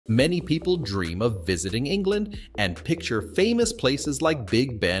Many people dream of visiting England and picture famous places like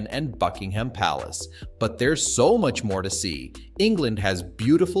Big Ben and Buckingham Palace. But there's so much more to see. England has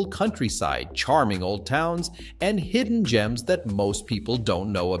beautiful countryside, charming old towns, and hidden gems that most people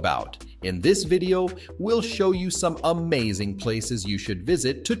don't know about. In this video, we'll show you some amazing places you should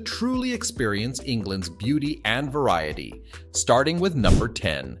visit to truly experience England's beauty and variety. Starting with number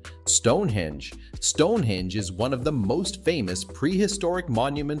 10, Stonehenge. Stonehenge is one of the most famous prehistoric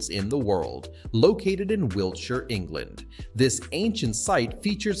monuments in the world, located in Wiltshire, England. This ancient site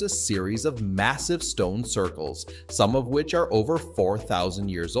features a series of massive stone circles, some of which are over 4,000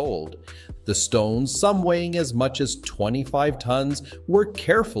 years old. The stones, some weighing as much as 25 tons, were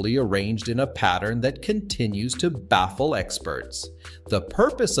carefully arranged in a pattern that continues to baffle experts. The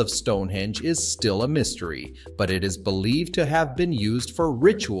purpose of Stonehenge is still a mystery, but it is believed to have been used for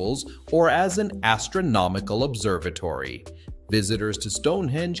rituals or as an astronomical observatory. Visitors to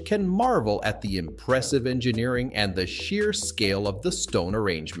Stonehenge can marvel at the impressive engineering and the sheer scale of the stone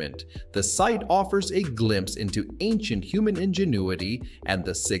arrangement. The site offers a glimpse into ancient human ingenuity and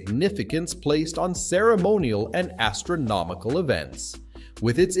the significance placed on ceremonial and astronomical events.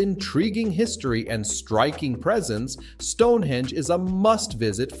 With its intriguing history and striking presence, Stonehenge is a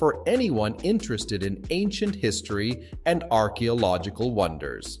must-visit for anyone interested in ancient history and archaeological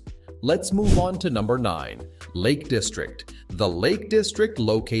wonders. Let's move on to number 9, Lake District. The Lake District,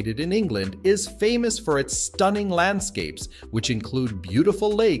 located in England, is famous for its stunning landscapes, which include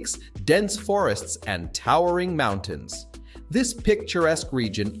beautiful lakes, dense forests, and towering mountains. This picturesque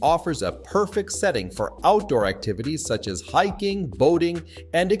region offers a perfect setting for outdoor activities such as hiking, boating,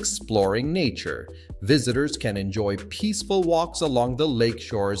 and exploring nature. Visitors can enjoy peaceful walks along the lake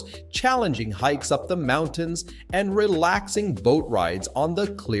shores, challenging hikes up the mountains, and relaxing boat rides on the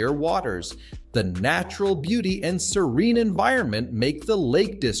clear waters. The natural beauty and serene environment make the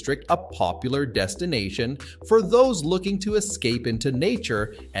Lake District a popular destination for those looking to escape into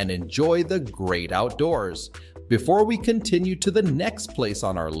nature and enjoy the great outdoors. Before we continue to the next place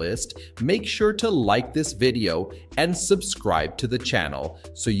on our list, make sure to like this video and subscribe to the channel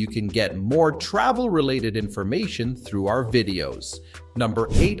so you can get more travel-related information through our videos. Number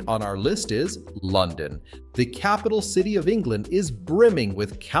 8 on our list is London. The capital city of England is brimming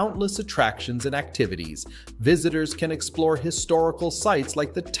with countless attractions and activities. Visitors can explore historical sites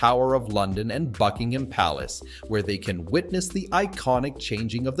like the Tower of London and Buckingham Palace, where they can witness the iconic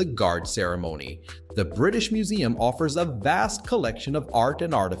changing of the guard ceremony. The British Museum offers a vast collection of art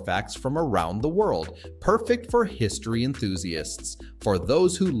and artifacts from around the world, perfect for history enthusiasts. For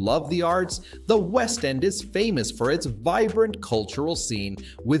those who love the arts, the West End is famous for its vibrant cultural scene,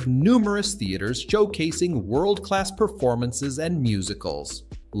 with numerous theaters showcasing world-class performances and musicals.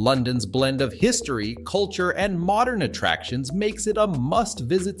 London's blend of history, culture, and modern attractions makes it a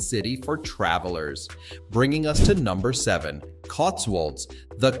must-visit city for travelers. Bringing us to number 7, Cotswolds.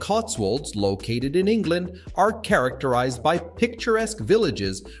 The Cotswolds, located in England, are characterized by picturesque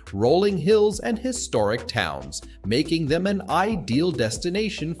villages, rolling hills, and historic towns, making them an ideal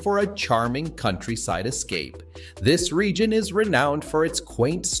destination for a charming countryside escape. This region is renowned for its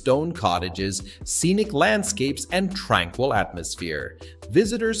quaint stone cottages, scenic landscapes, and tranquil atmosphere.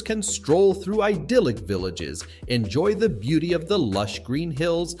 Visitors can stroll through idyllic villages, enjoy the beauty of the lush green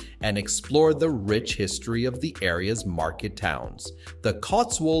hills, and explore the rich history of the area's market towns. The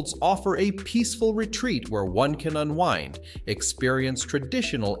Cotswolds offer a peaceful retreat where one can unwind, experience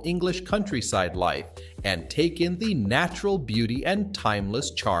traditional English countryside life, and take in the natural beauty and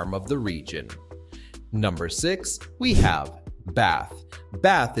timeless charm of the region. Number 6, we have Bath.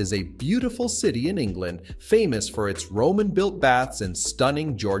 Bath is a beautiful city in England, famous for its Roman-built baths and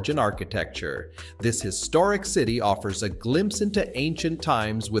stunning Georgian architecture. This historic city offers a glimpse into ancient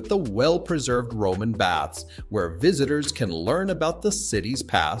times with the well-preserved Roman baths, where visitors can learn about the city's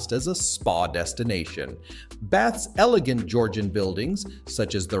past as a spa destination. Bath's elegant Georgian buildings,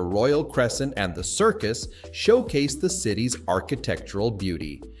 such as the Royal Crescent and the Circus, showcase the city's architectural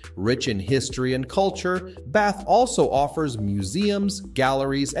beauty. Rich in history and culture, Bath also offers museums,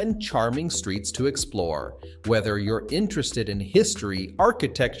 galleries, and charming streets to explore. Whether you're interested in history,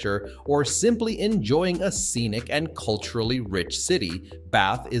 architecture, or simply enjoying a scenic and culturally rich city,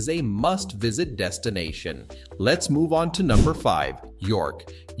 Bath is a must-visit destination. Let's move on to number 5,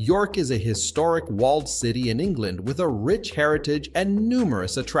 York. York is a historic walled city in England with a rich heritage and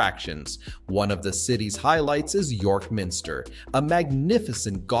numerous attractions. One of the city's highlights is York Minster, a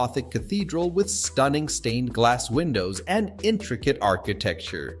magnificent Gothic cathedral with stunning stained glass windows and intricate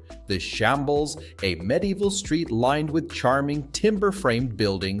architecture. The Shambles, a medieval street lined with charming timber-framed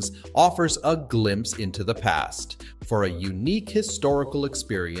buildings, offers a glimpse into the past. For a unique historical historical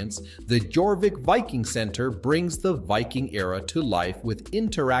experience, the Jorvik Viking Center brings the Viking era to life with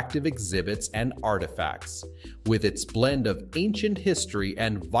interactive exhibits and artifacts. With its blend of ancient history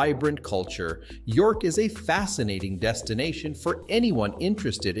and vibrant culture, York is a fascinating destination for anyone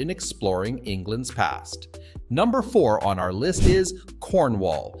interested in exploring England's past. Number 4 on our list is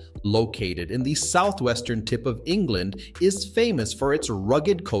Cornwall. Located in the southwestern tip of England, is famous for its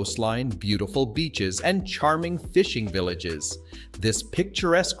rugged coastline, beautiful beaches, and charming fishing villages. This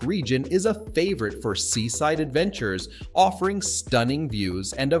picturesque region is a favorite for seaside adventures, offering stunning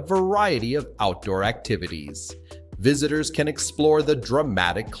views and a variety of outdoor activities. Visitors can explore the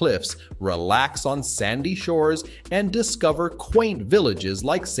dramatic cliffs, relax on sandy shores, and discover quaint villages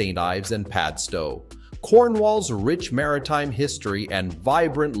like St. Ives and Padstow. Cornwall's rich maritime history and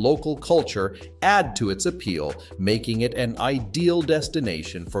vibrant local culture add to its appeal, making it an ideal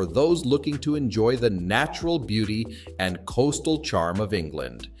destination for those looking to enjoy the natural beauty and coastal charm of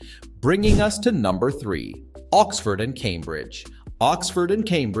England. Bringing us to number 3, Oxford and Cambridge. Oxford and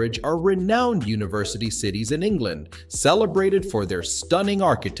Cambridge are renowned university cities in England, celebrated for their stunning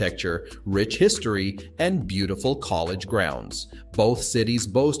architecture, rich history, and beautiful college grounds. Both cities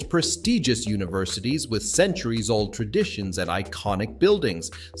boast prestigious universities with centuries-old traditions and iconic buildings,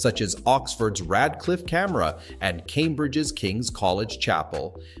 such as Oxford's Radcliffe Camera and Cambridge's King's College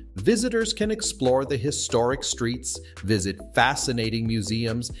Chapel. Visitors can explore the historic streets, visit fascinating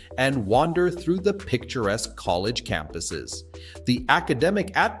museums, and wander through the picturesque college campuses. The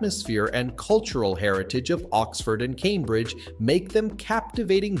academic atmosphere and cultural heritage of Oxford and Cambridge make them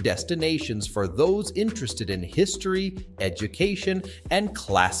captivating destinations for those interested in history, education, and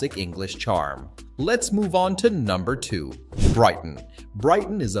classic English charm. Let's move on to number 2, Brighton.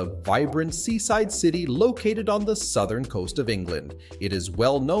 Brighton is a vibrant seaside city located on the southern coast of England. It is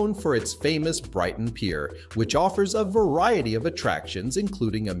well known for its famous Brighton Pier, which offers a variety of attractions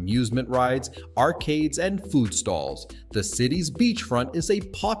including amusement rides, arcades, and food stalls. The city's beachfront is a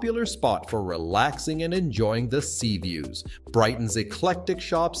popular spot for relaxing and enjoying the sea views. Brighton's eclectic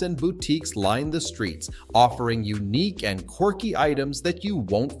shops and boutiques line the streets, offering unique and quirky items that you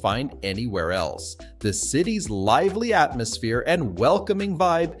won't find anywhere else. The city's lively atmosphere and welcoming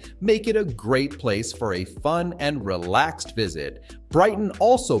vibe make it a great place for a fun and relaxed visit. Brighton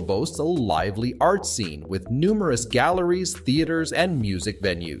also boasts a lively art scene with numerous galleries, theaters, and music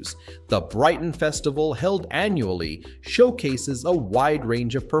venues. The Brighton Festival, held annually, showcases a wide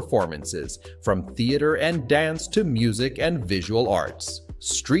range of performances, from theater and dance to music and visual arts.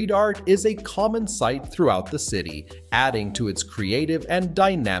 Street art is a common sight throughout the city, adding to its creative and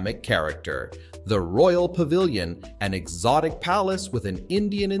dynamic character. The Royal Pavilion, an exotic palace with an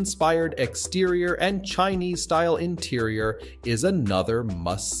Indian-inspired exterior and Chinese-style interior, is another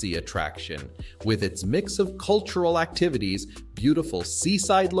must-see attraction. With its mix of cultural activities, beautiful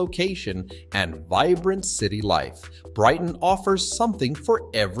seaside location, and vibrant city life, Brighton offers something for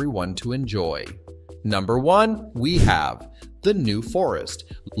everyone to enjoy. Number 1, we have the New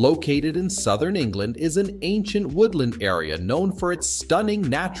Forest. Located in southern England, is an ancient woodland area known for its stunning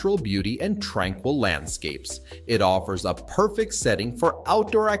natural beauty and tranquil landscapes. It offers a perfect setting for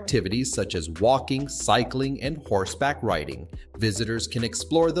outdoor activities such as walking, cycling, and horseback riding. Visitors can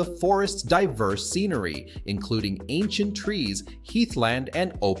explore the forest's diverse scenery, including ancient trees, heathland,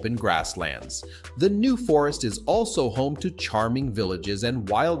 and open grasslands. The New Forest is also home to charming villages and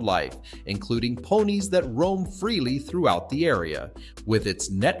wildlife, including ponies that roam freely throughout the area. With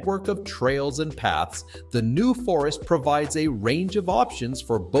its network of trails and paths, the New Forest provides a range of options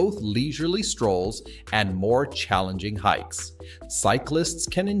for both leisurely strolls and more challenging hikes. Cyclists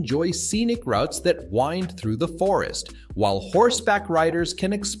can enjoy scenic routes that wind through the forest, while horseback riders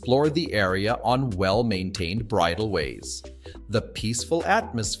can explore the area on well-maintained bridleways. The peaceful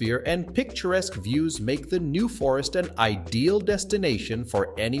atmosphere and picturesque views make the New Forest an ideal destination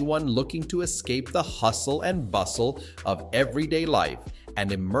for anyone looking to escape the hustle and bustle of everyday life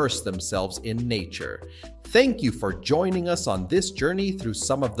and immerse themselves in nature. Thank you for joining us on this journey through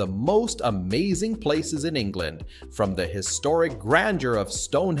some of the most amazing places in England, from the historic grandeur of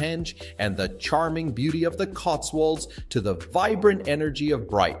Stonehenge and the charming beauty of the Cotswolds to the vibrant energy of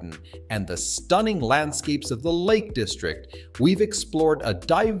Brighton and the stunning landscapes of the Lake District. We've explored a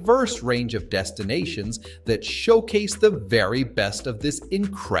diverse range of destinations that showcase the very best of this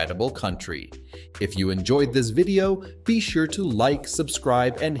incredible country. If you enjoyed this video, be sure to like,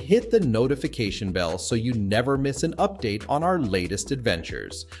 subscribe, and hit the notification bell so you never miss an update on our latest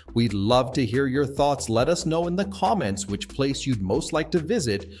adventures. We'd love to hear your thoughts. Let us know in the comments which place you'd most like to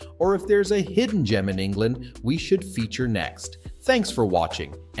visit, or if there's a hidden gem in England we should feature next. Thanks for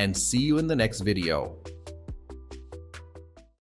watching, and see you in the next video.